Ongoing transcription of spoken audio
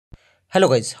Hello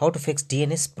guys, how to fix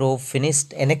DNS probe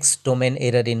finished NX domain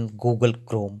error in Google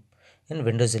Chrome in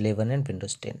Windows 11 and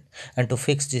Windows 10. And to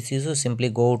fix this issue, simply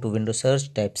go to Windows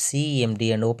search, type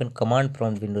cmd and open command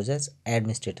prompt Windows as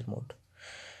administrator mode.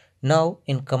 Now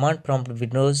in command prompt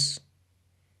Windows,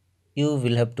 you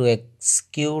will have to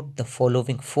execute the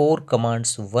following 4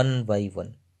 commands one by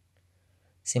one.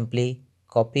 Simply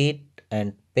copy it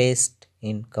and paste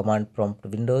in command prompt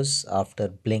Windows after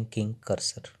blinking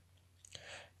cursor.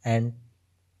 And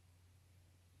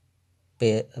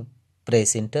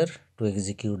press enter to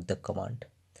execute the command.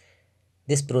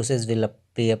 This process will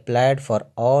be applied for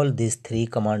all these 3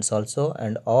 commands also,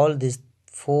 and all these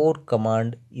 4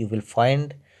 commands you will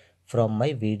find from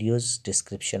my video's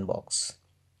description box.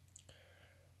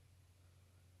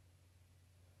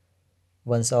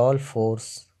 Once all 4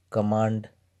 commands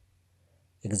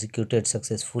executed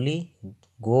successfully,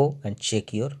 go and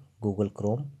check your Google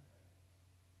Chrome.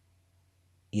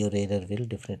 Your error will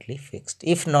definitely fixed.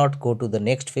 If not, go to the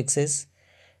next fixes.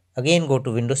 Again go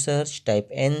to Windows search, type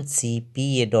ncpa.cpl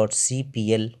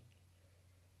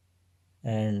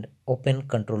and open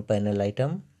control panel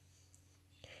item.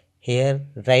 Here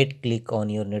right click on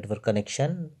your network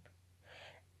connection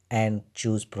and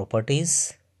choose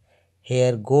properties.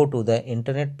 Here go to the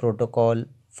internet protocol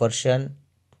version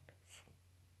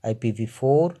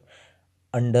IPv4.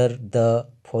 Under the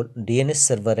DNS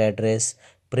server address,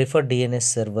 prefer DNS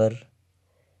server,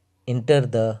 enter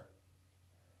the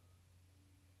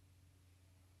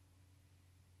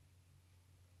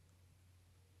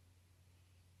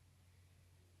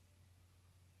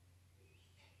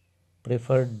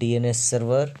preferred DNS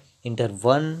server, enter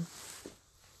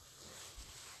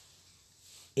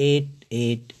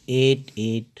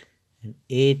 18888 and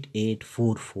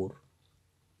 8844.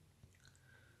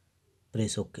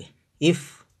 Press OK.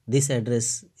 If this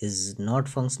address is not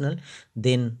functional,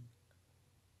 then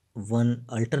one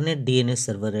alternate DNS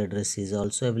server address is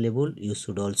also available. You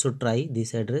should also try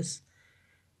this address.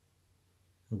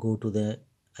 Go to the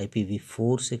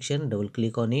IPv4 section, double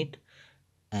click on it,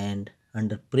 and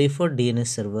under preferred DNS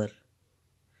server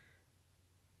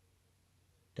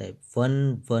type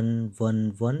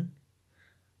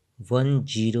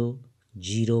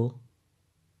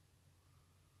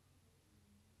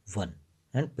 11111001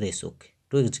 and press OK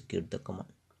to execute the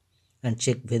command and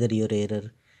check whether your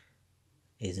error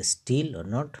is still or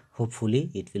not.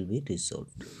 Hopefully it will be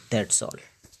resolved. That's all.